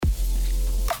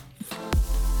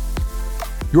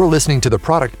You're listening to the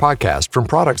Product Podcast from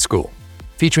Product School,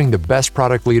 featuring the best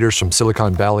product leaders from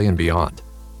Silicon Valley and beyond.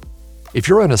 If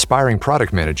you're an aspiring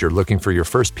product manager looking for your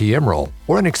first PM role,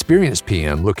 or an experienced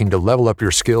PM looking to level up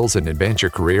your skills and advance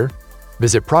your career,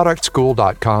 visit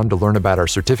productschool.com to learn about our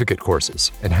certificate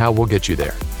courses and how we'll get you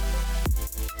there.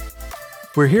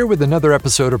 We're here with another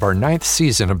episode of our 9th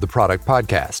season of the Product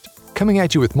Podcast, coming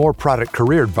at you with more product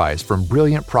career advice from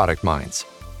brilliant product minds.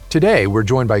 Today, we're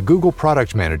joined by Google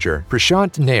Product Manager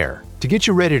Prashant Nair to get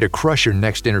you ready to crush your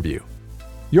next interview.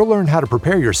 You'll learn how to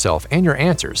prepare yourself and your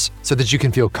answers so that you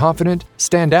can feel confident,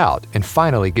 stand out, and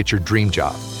finally get your dream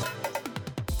job.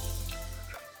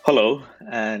 Hello,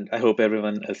 and I hope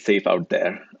everyone is safe out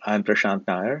there. I'm Prashant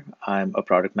Nair. I'm a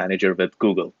product manager with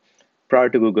Google. Prior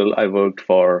to Google, I worked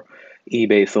for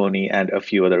eBay, Sony, and a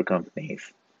few other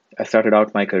companies. I started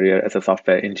out my career as a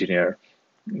software engineer,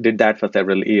 did that for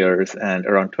several years, and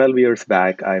around 12 years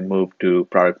back, I moved to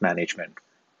product management.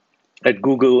 At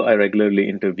Google, I regularly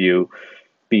interview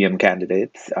PM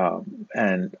candidates,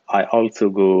 and I also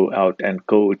go out and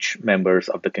coach members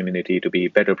of the community to be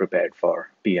better prepared for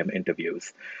PM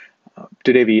interviews.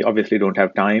 Today, we obviously don't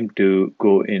have time to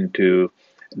go into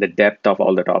the depth of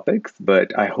all the topics,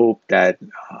 but I hope that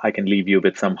I can leave you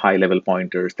with some high-level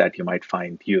pointers that you might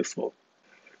find useful.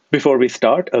 Before we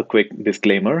start, a quick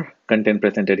disclaimer. Content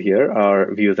presented here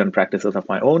are views and practices of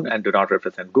my own and do not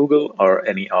represent Google or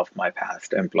any of my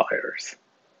past employers.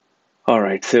 All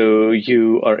right, so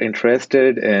you are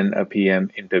interested in a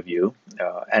PM interview,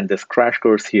 and this crash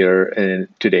course here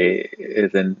today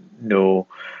is in no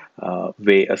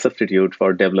way a substitute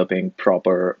for developing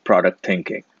proper product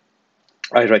thinking.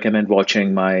 I recommend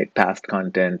watching my past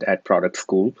content at Product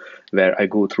School, where I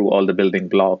go through all the building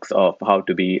blocks of how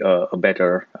to be a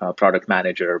better product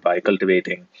manager by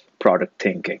cultivating product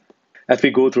thinking. As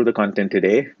we go through the content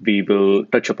today, we will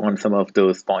touch upon some of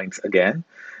those points again,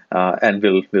 and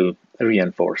we'll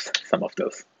reinforce some of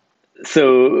those.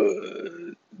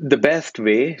 So the best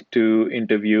way to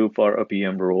interview for a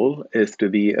PM role is to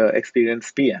be an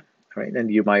experienced PM, right?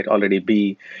 And you might already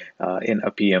be in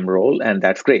a PM role, and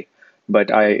that's great. But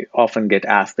I often get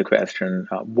asked the question,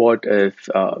 what if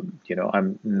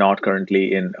I'm not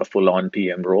currently in a full-on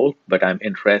PM role, but I'm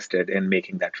interested in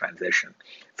making that transition?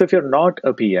 So if you're not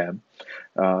a PM,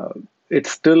 it's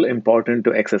still important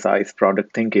to exercise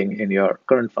product thinking in your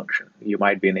current function. You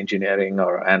might be in engineering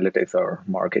or analytics or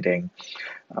marketing.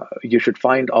 You should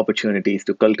find opportunities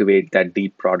to cultivate that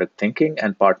deep product thinking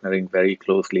and partnering very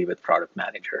closely with product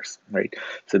managers, right?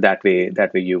 So that way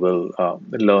you will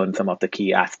learn some of the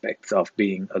key aspects of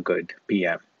being a good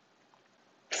PM.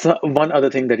 So one other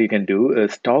thing that you can do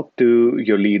is talk to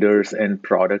your leaders in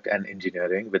product and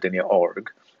engineering within your org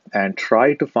and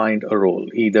try to find a role,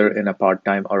 either in a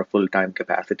part-time or a full-time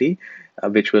capacity,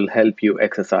 which will help you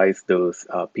exercise those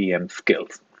PM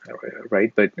skills,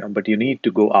 right? But you need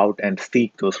to go out and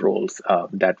seek those roles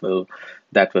that will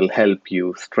help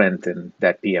you strengthen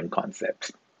that PM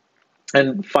concepts.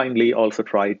 And finally, also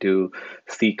try to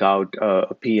seek out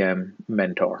a PM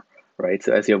mentor. Right.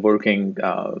 So as you're working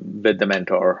with the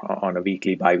mentor on a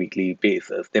weekly, bi-weekly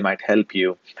basis, they might help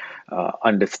you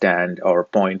understand or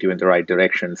point you in the right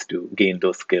directions to gain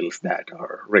those skills that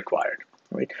are required.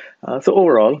 Right. So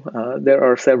overall, there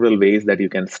are several ways that you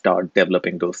can start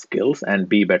developing those skills and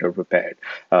be better prepared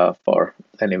for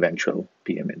an eventual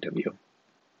PM interview.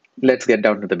 Let's get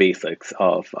down to the basics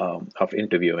of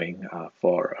interviewing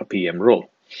for a PM role.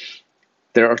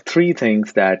 There are 3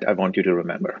 things that I want you to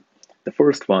remember. The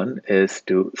first one is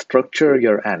to structure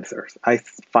your answers. I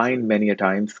find many a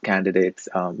times candidates,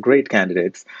 great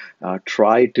candidates,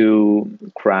 try to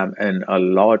cram in a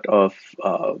lot of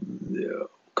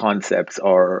concepts,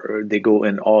 or they go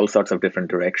in all sorts of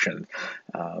different directions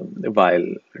while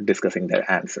discussing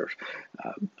their answers.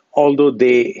 Although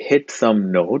they hit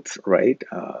some notes, right,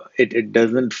 it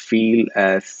doesn't feel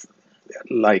as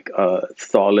like a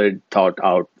solid, thought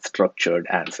out, structured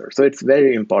answer. So it's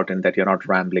very important that you're not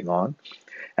rambling on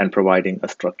and providing a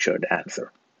structured answer.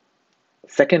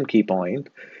 Second key point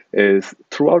is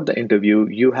throughout the interview,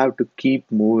 you have to keep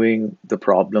moving the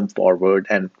problem forward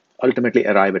and ultimately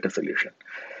arrive at a solution.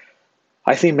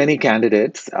 I see many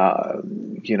candidates,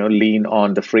 lean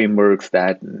on the frameworks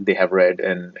that they have read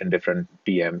in different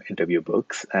PM interview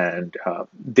books, and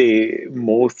they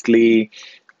mostly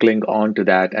cling on to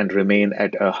that and remain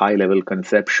at a high-level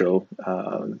conceptual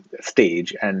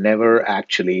stage and never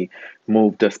actually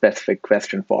move the specific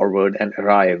question forward and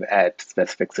arrive at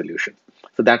specific solutions.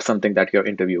 So that's something that your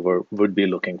interviewer would be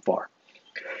looking for.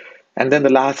 And then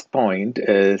the last point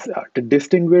is to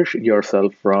distinguish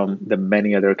yourself from the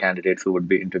many other candidates who would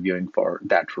be interviewing for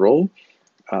that role.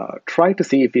 try to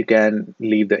see if you can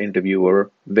leave the interviewer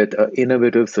with an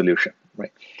innovative solution,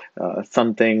 right?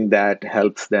 Something that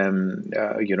helps them,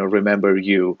 remember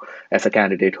you as a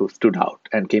candidate who stood out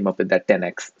and came up with that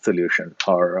 10x solution,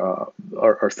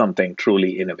 or something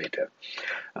truly innovative,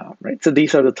 right? So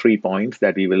these are the 3 points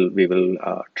that we will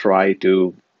try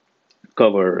to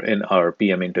cover in our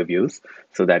PM interviews,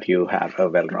 so that you have a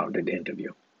well-rounded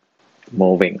interview.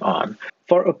 Moving on.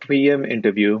 For a PM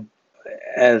interview,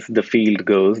 as the field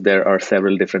goes, there are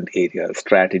several different areas: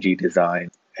 strategy,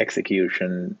 design,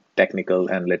 execution, technical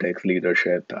analytics,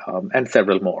 leadership, and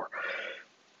several more.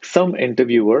 Some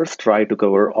interviewers try to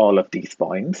cover all of these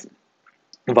points,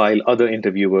 while other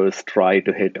interviewers try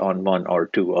to hit on one or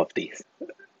two of these.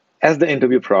 As the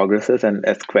interview progresses and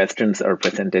as questions are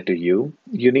presented to you,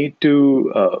 you need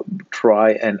to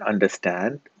try and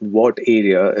understand what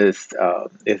area is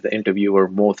the interviewer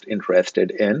most interested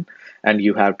in, and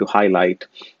you have to highlight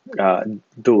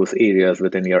those areas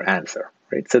within your answer,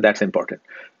 right? So that's important.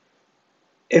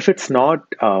 If it's not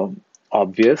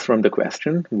obvious from the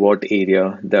question what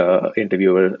area the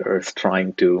interviewer is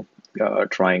trying to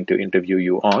interview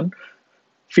you on,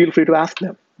 feel free to ask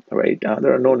them, right?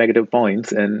 There are no negative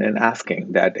points in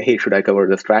asking that, hey, should I cover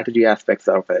the strategy aspects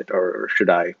of it, or should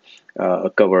I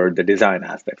cover the design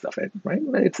aspects of it, right?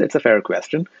 It's a fair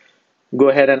question. Go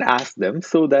ahead and ask them,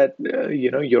 so that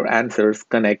your answers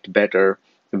connect better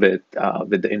with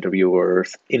the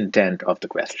interviewer's intent of the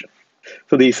question.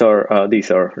 So these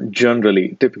are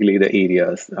generally, typically, the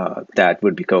areas that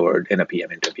would be covered in a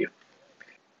PM interview.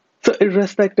 So,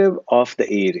 irrespective of the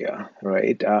area,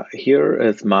 right? Here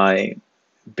is my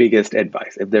biggest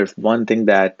advice. If there's one thing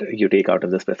that you take out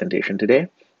of this presentation today,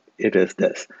 it is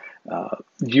this: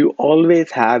 you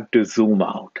always have to zoom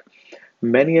out.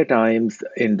 Many a times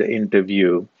in the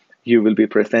interview, you will be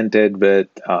presented with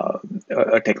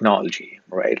a technology,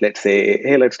 right? Let's say,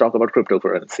 hey, let's talk about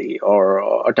cryptocurrency, or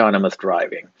autonomous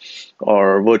driving,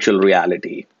 or virtual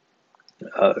reality.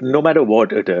 No matter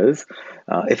what it is,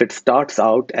 if it starts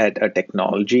out at a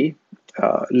technology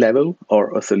level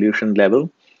or a solution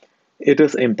level, it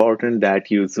is important that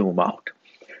you zoom out.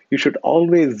 You should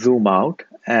always zoom out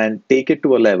and take it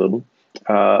to a level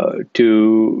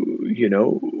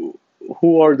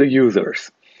who are the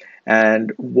users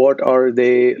and what are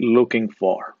they looking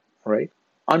for, right?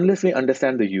 Unless we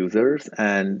understand the users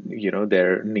and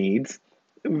their needs,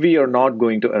 we are not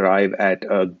going to arrive at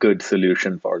a good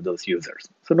solution for those users.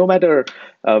 So no matter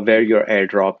where you're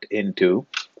airdropped into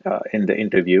in the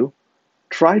interview,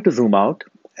 try to zoom out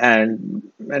and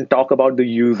talk about the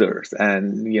users,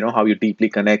 and how you deeply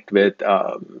connect with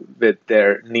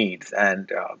their needs,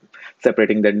 and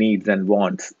separating their needs and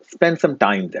wants. Spend some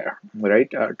time there,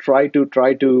 right? Try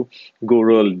to go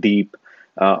real deep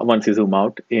once you zoom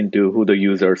out into who the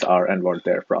users are and what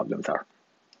their problems are.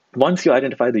 Once you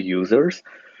identify the users,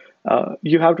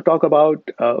 you have to talk about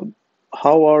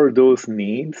how are those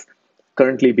needs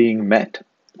currently being met,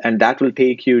 and that will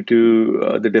take you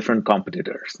to the different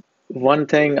competitors. One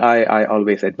thing I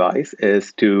always advise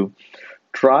is to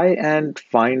try and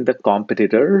find the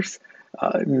competitors,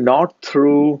 not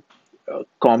through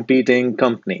competing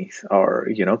companies or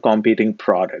competing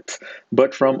products,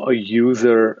 but from a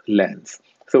user lens.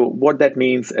 So what that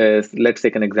means is, let's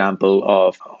take an example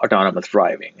of autonomous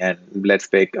driving, and let's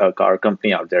pick a car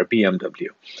company out there, BMW.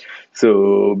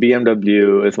 So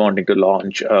BMW is wanting to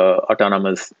launch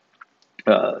autonomous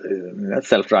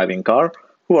self-driving car.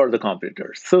 Who are the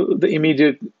competitors? So the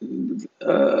immediate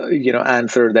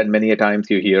answer that many a times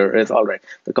you hear is, all right,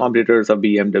 the competitors of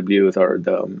BMWs are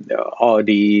the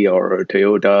Audi or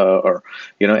Toyota, or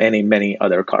any many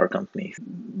other car companies.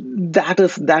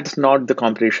 That's not the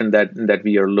competition that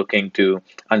we are looking to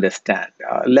understand.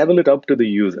 Level it up to the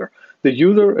user. The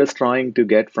user is trying to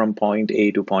get from point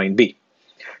A to point B.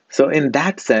 So in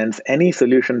that sense, any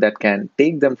solution that can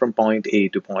take them from point A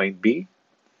to point B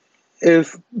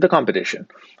is the competition,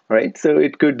 right? So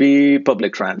it could be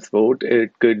public transport,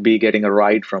 it could be getting a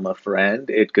ride from a friend,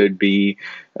 it could be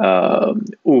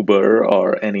Uber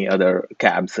or any other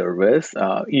cab service,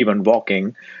 even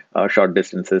walking short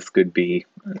distances could be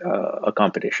a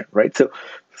competition, right? So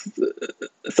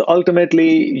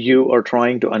ultimately, you are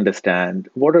trying to understand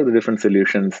what are the different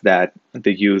solutions that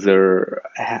the user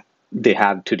they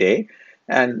have today,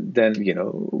 and then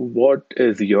what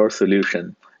is your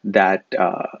solution that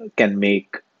can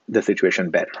make the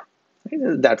situation better.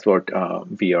 That's what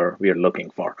we are looking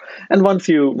for. And once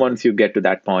you get to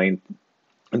that point,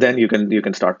 then you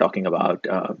can start talking about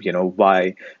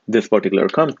why this particular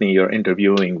company you're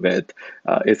interviewing with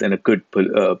is in a good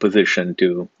position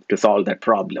to solve that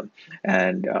problem.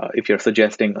 And if you're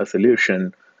suggesting a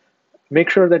solution, make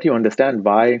sure that you understand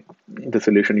why the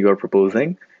solution you are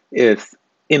proposing is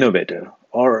innovative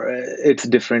or it's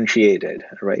differentiated,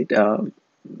 right?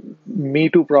 Me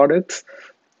Too products,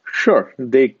 sure,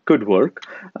 they could work,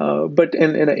 but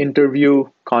in an interview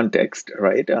context,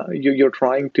 right? You're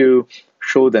trying to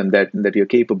show them that you're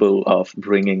capable of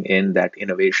bringing in that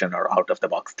innovation or out of the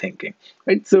box thinking,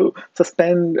 right? So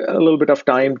spend a little bit of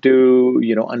time to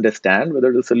understand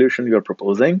whether the solution you're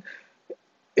proposing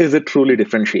is it truly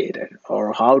differentiated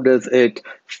or how does it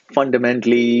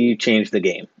fundamentally change the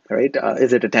game, right?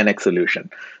 Is it a 10x solution?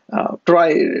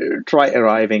 Try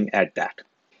arriving at that.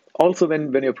 Also,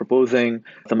 when you're proposing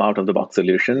some out of the box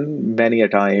solution, many a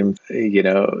time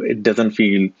it doesn't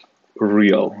feel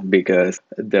real because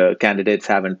the candidates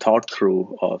haven't thought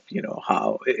through of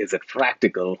how is it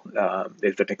practical,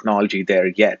 is the technology there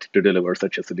yet to deliver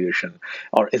such a solution,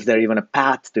 or is there even a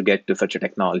path to get to such a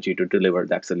technology to deliver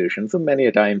that solution. So many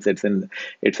a times it's in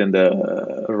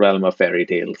the realm of fairy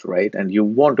tales, right? And you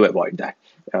want to avoid that.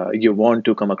 You want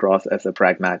to come across as a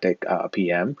pragmatic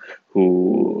PM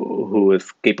who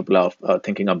is capable of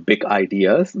thinking of big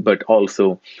ideas, but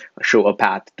also show a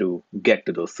path to get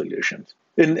to those solutions.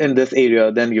 In this area,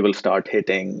 then you will start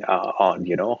hitting on,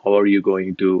 how are you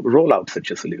going to roll out such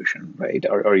a solution, right?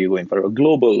 Are you going for a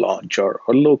global launch or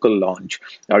a local launch?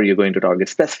 Are you going to target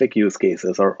specific use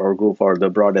cases or go for the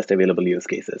broadest available use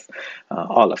cases?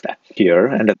 All of that here.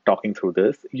 And talking through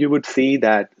this, you would see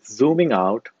that zooming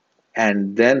out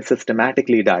and then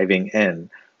systematically diving in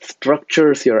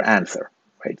structures your answer,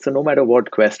 right? So no matter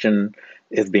what question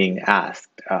is being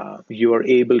asked, you are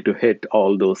able to hit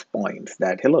all those points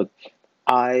that, hey, look,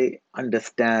 I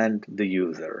understand the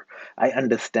user. I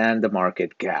understand the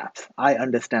market gaps. I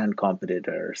understand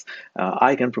competitors.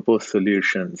 I can propose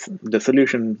solutions. The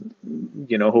solutions,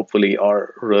 hopefully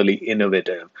are really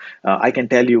innovative. I can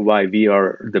tell you why we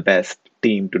are the best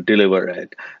team to deliver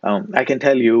it. I can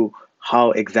tell you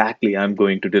how exactly I'm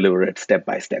going to deliver it step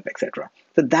by step, etc.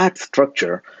 So that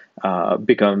structure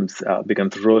becomes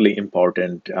really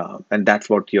important, and that's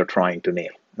what you're trying to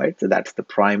nail, right? So that's the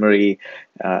primary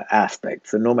aspect.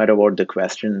 So no matter what the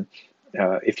question,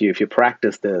 if you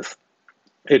practice this,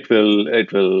 it will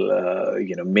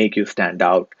make you stand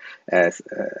out as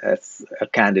a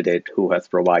candidate who has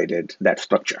provided that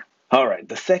structure. All right.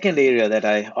 The second area that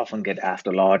I often get asked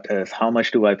a lot is how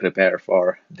much do I prepare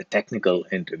for the technical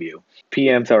interview?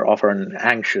 PMs are often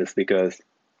anxious because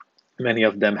many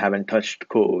of them haven't touched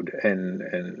code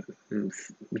in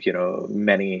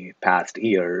many past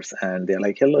years, and they're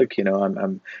like, hey, look,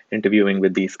 I'm interviewing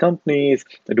with these companies.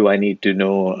 Do I need to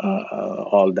know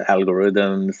all the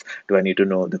algorithms? Do I need to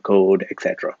know the code,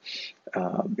 etc.?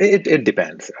 It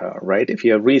depends, right? If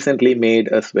you have recently made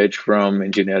a switch from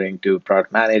engineering to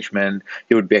product management,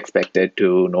 you would be expected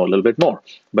to know a little bit more.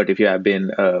 But if you have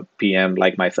been a PM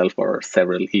like myself for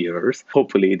several years,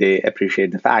 hopefully they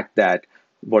appreciate the fact that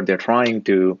what they're trying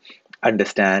to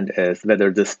understand is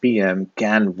whether this PM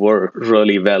can work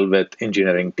really well with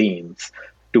engineering teams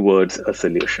towards a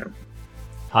solution.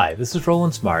 Hi, this is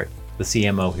Roland Smart, the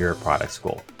CMO here at Product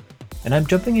School. And I'm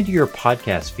jumping into your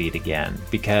podcast feed again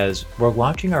because we're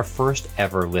launching our first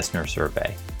ever listener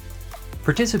survey.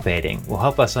 Participating will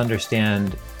help us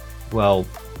understand, well,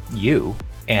 you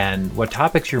and what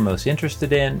topics you're most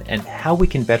interested in and how we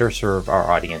can better serve our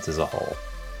audience as a whole.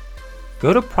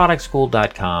 Go to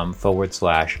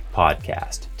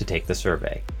productschool.com/podcast to take the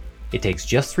survey. It takes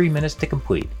just 3 minutes to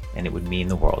complete, and it would mean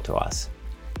the world to us.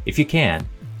 If you can,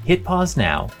 hit pause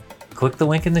now, click the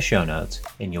link in the show notes,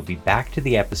 and you'll be back to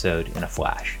the episode in a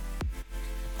flash.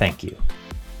 Thank you.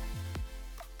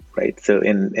 Right. So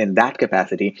in that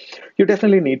capacity, you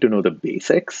definitely need to know the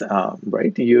basics,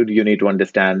 right? You need to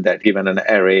understand that given an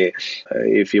array,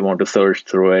 if you want to search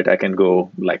through it, I can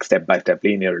go like step by step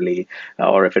linearly,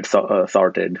 or if it's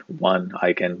sorted one,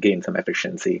 I can gain some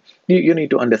efficiency. You need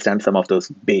to understand some of those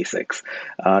basics,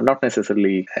 not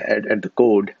necessarily at the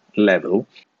code level.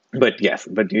 But yes,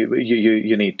 but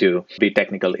you need to be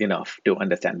technical enough to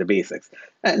understand the basics.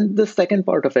 And the second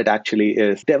part of it actually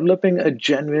is developing a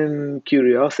genuine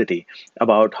curiosity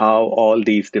about how all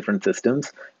these different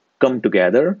systems come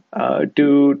together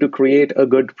to create a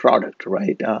good product,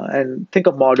 right? And think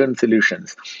of modern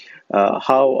solutions.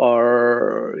 How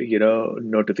are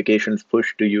notifications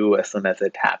pushed to you as soon as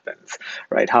it happens,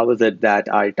 right? How is it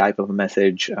that I type of a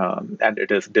message and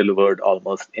it is delivered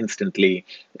almost instantly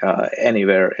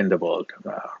anywhere in the world,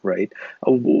 right?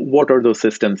 What are those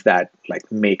systems that like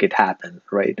make it happen,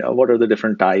 right? What are the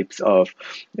different types of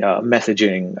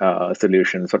messaging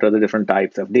solutions? What are the different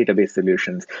types of database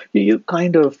solutions? You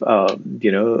kind of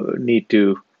need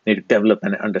to need to develop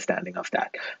an understanding of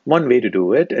that. One way to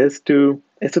do it is to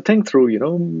think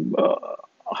through,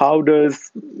 how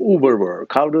does Uber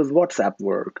work? How does WhatsApp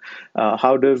work?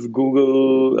 How does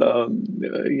Google,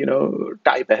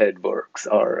 Type Ahead works,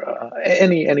 or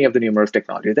any of the numerous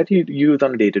technologies that you use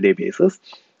on a day-to-day basis?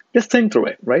 Just think through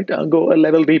it, right? Go a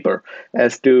level deeper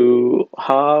as to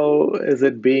how is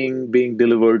it being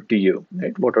delivered to you,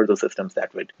 right? What are the systems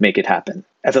that would make it happen?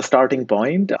 As a starting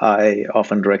point, I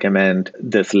often recommend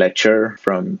this lecture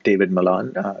from David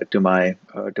Malan to my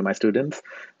students.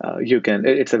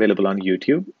 It's available on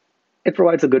YouTube. It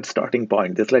provides a good starting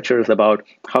point. This lecture is about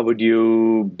how would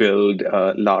you build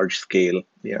a large scale,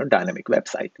 dynamic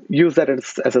website. Use that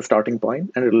as a starting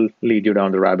point, and it'll lead you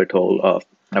down the rabbit hole of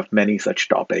many such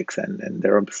topics. And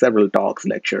there are several talks,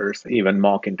 lectures, even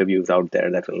mock interviews out there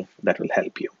that will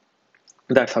help you.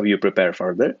 That's how you prepare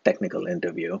for the technical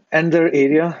interview. And the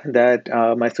area that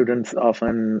my students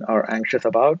often are anxious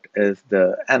about is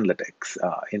the analytics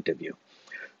interview.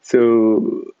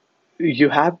 So you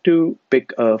have to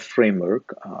pick a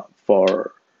framework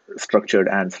for structured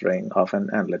answering of an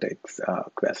analytics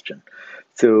question.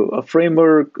 So a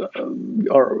framework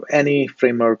or any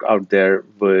framework out there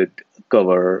would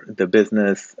cover the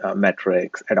business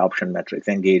metrics, adoption metrics,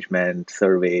 engagement,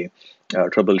 survey,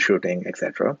 troubleshooting,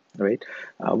 etc. Right?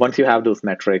 Once you have those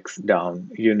metrics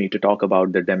down, you need to talk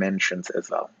about the dimensions as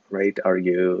well. Right? Are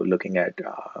you looking at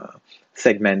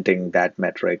segmenting that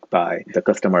metric by the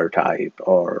customer type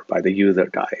or by the user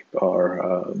type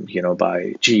or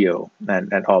by geo,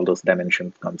 and all those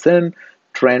dimensions comes in.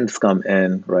 Trends come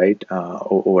in, right,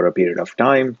 over a period of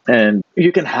time. And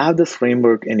you can have this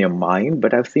framework in your mind,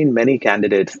 but I've seen many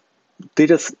candidates, they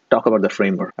just talk about the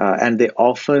framework and they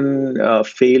often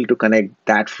fail to connect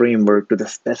that framework to the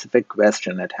specific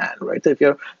question at hand, right? So if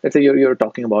let's say you're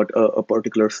talking about a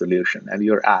particular solution and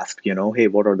you're asked, hey,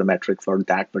 what are the metrics for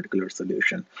that particular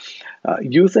solution?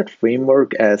 Use that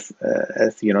framework as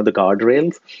the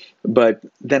guardrails, but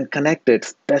then connect it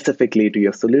specifically to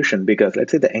your solution, because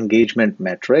let's say the engagement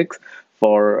metrics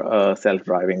for a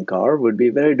self-driving car would be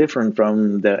very different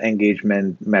from the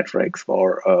engagement metrics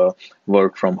for a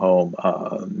work from home,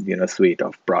 suite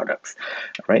of products,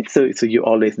 right? So you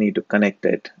always need to connect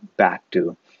it back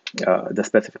to the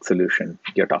specific solution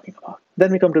you're talking about.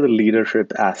 Then we come to the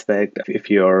leadership aspect. If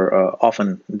you're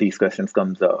often these questions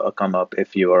come up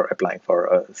if you are applying for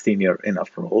a senior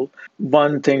enough role.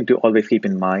 One thing to always keep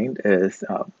in mind is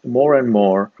more and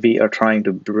more we are trying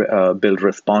to build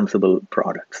responsible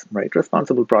products, right?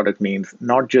 Responsible product means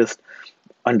not just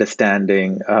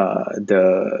understanding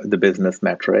the business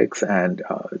metrics and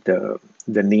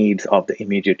the needs of the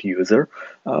immediate user,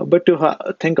 but to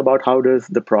think about how does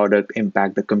the product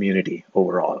impact the community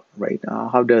overall, right?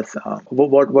 How does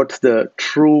what's the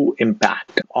true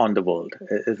impact on the world?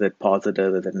 Is it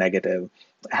positive? Is it negative?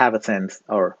 Have a sense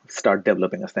or start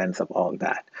developing a sense of all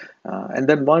that. And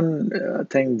then one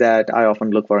thing that I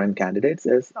often look for in candidates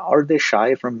is, are they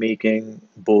shy from making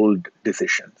bold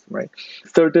decisions, right?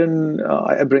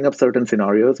 I bring up certain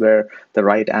scenarios where the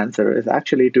right answer is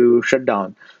actually to shut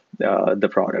down the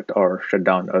product or shut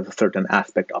down a certain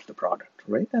aspect of the product,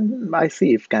 right? And I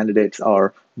see if candidates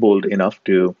are bold enough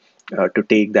to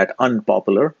take that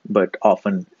unpopular but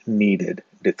often needed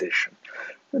decision.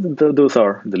 Those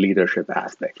are the leadership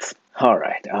aspects. All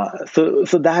right. So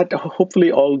that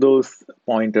hopefully all those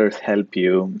pointers help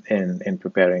you in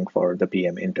preparing for the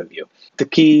PM interview. The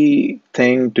key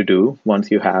thing to do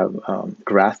once you have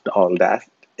grasped all that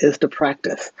is to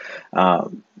practice.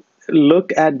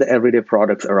 Look at the everyday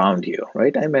products around you,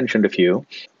 right? I mentioned a few.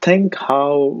 Think,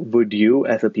 how would you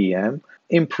as a PM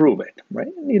improve it, right?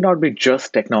 It need not be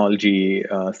just technology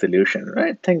solution,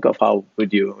 right? Think of how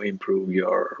would you improve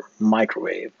your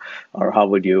microwave, or how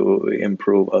would you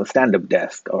improve a stand-up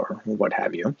desk, or what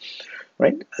have you,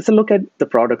 right? So look at the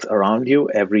products around you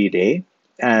every day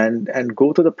and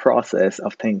go through the process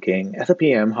of thinking, as a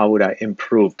PM, how would I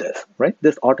improve this, right?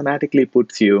 This automatically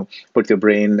puts your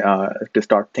brain to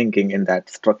start thinking in that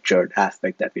structured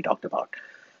aspect that we talked about.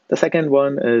 The second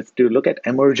one is to look at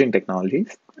emerging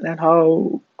technologies and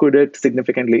how could it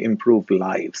significantly improve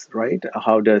lives, right?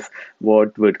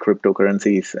 What would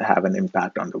cryptocurrencies have an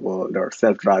impact on the world, or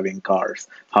self-driving cars?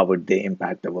 How would they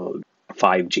impact the world?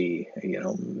 5G,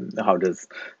 how does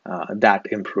that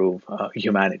improve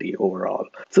humanity overall?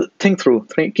 So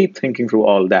keep thinking through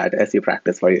all that as you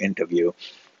practice for your interview.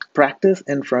 Practice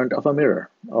in front of a mirror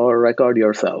or record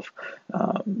yourself,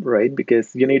 right?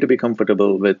 Because you need to be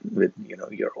comfortable with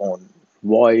your own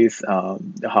voice.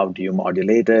 How do you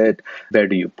modulate it? Where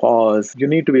do you pause? You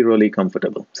need to be really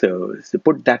comfortable. So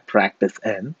put that practice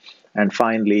in. And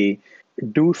finally,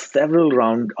 do several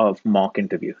rounds of mock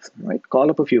interviews, right? Call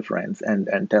up a few friends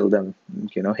and tell them,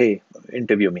 hey,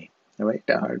 interview me, right?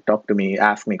 Talk to me,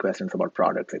 ask me questions about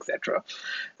products, etc.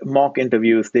 Mock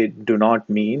interviews, they do not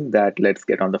mean that let's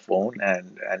get on the phone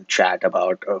and chat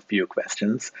about a few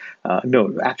questions.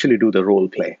 No, actually do the role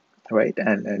play, right?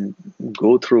 And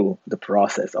go through the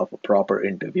process of a proper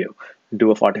interview. Do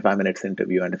a 45 minutes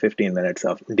interview and 15 minutes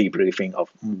of debriefing of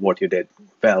what you did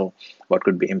well, what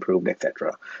could be improved,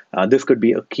 etc. This could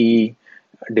be a key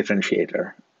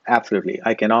differentiator. Absolutely.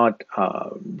 I cannot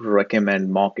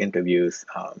recommend mock interviews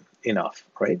enough,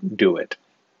 right? Do it.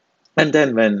 And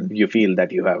then when you feel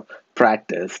that you have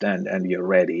practiced and you're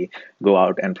ready, go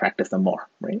out and practice some more,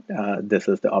 right? This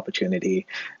is the opportunity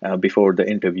before the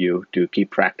interview to keep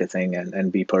practicing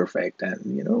and be perfect and,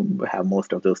 have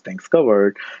most of those things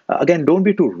covered. Again, don't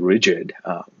be too rigid,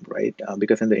 right?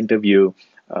 Because in the interview,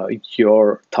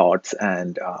 your thoughts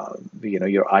and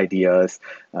your ideas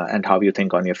and how you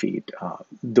think on your feet,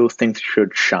 those things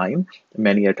should shine.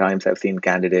 Many a times I've seen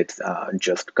candidates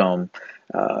just come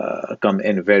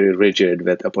in very rigid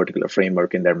with a particular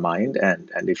framework in their mind, and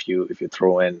if you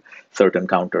throw in certain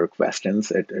counter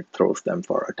questions, it throws them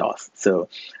for a toss. So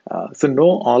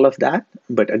know all of that,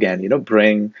 but again,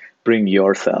 bring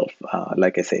yourself,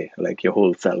 like I say, like your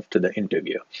whole self to the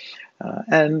interview.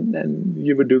 And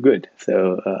you would do good.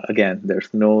 So again,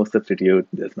 there's no substitute,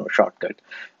 there's no shortcut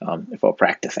for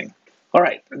practicing. All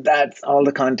right, that's all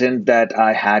the content that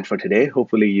I had for today.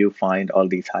 Hopefully you find all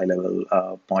these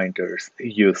high-level pointers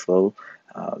useful.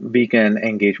 We can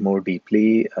engage more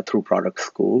deeply through Product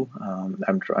School.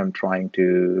 I'm trying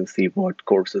to see what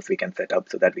courses we can set up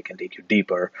so that we can take you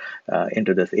deeper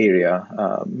into this area.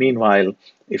 Meanwhile,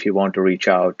 if you want to reach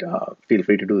out, feel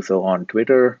free to do so on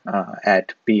Twitter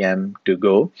at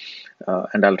PM2Go,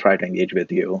 and I'll try to engage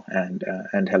with you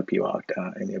and help you out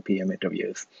in your PM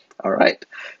interviews. All right.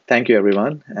 Thank you,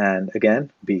 everyone. And again,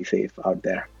 be safe out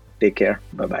there. Take care.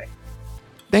 Bye-bye.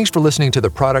 Thanks for listening to the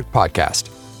Product Podcast.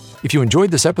 If you enjoyed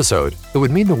this episode, it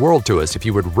would mean the world to us if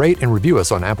you would rate and review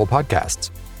us on Apple Podcasts.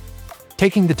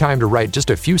 Taking the time to write just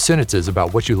a few sentences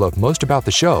about what you love most about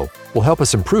the show will help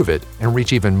us improve it and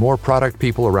reach even more product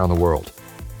people around the world.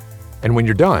 And when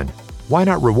you're done, why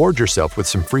not reward yourself with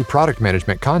some free product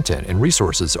management content and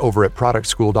resources over at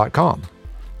productschool.com?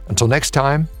 Until next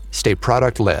time, stay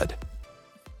product-led.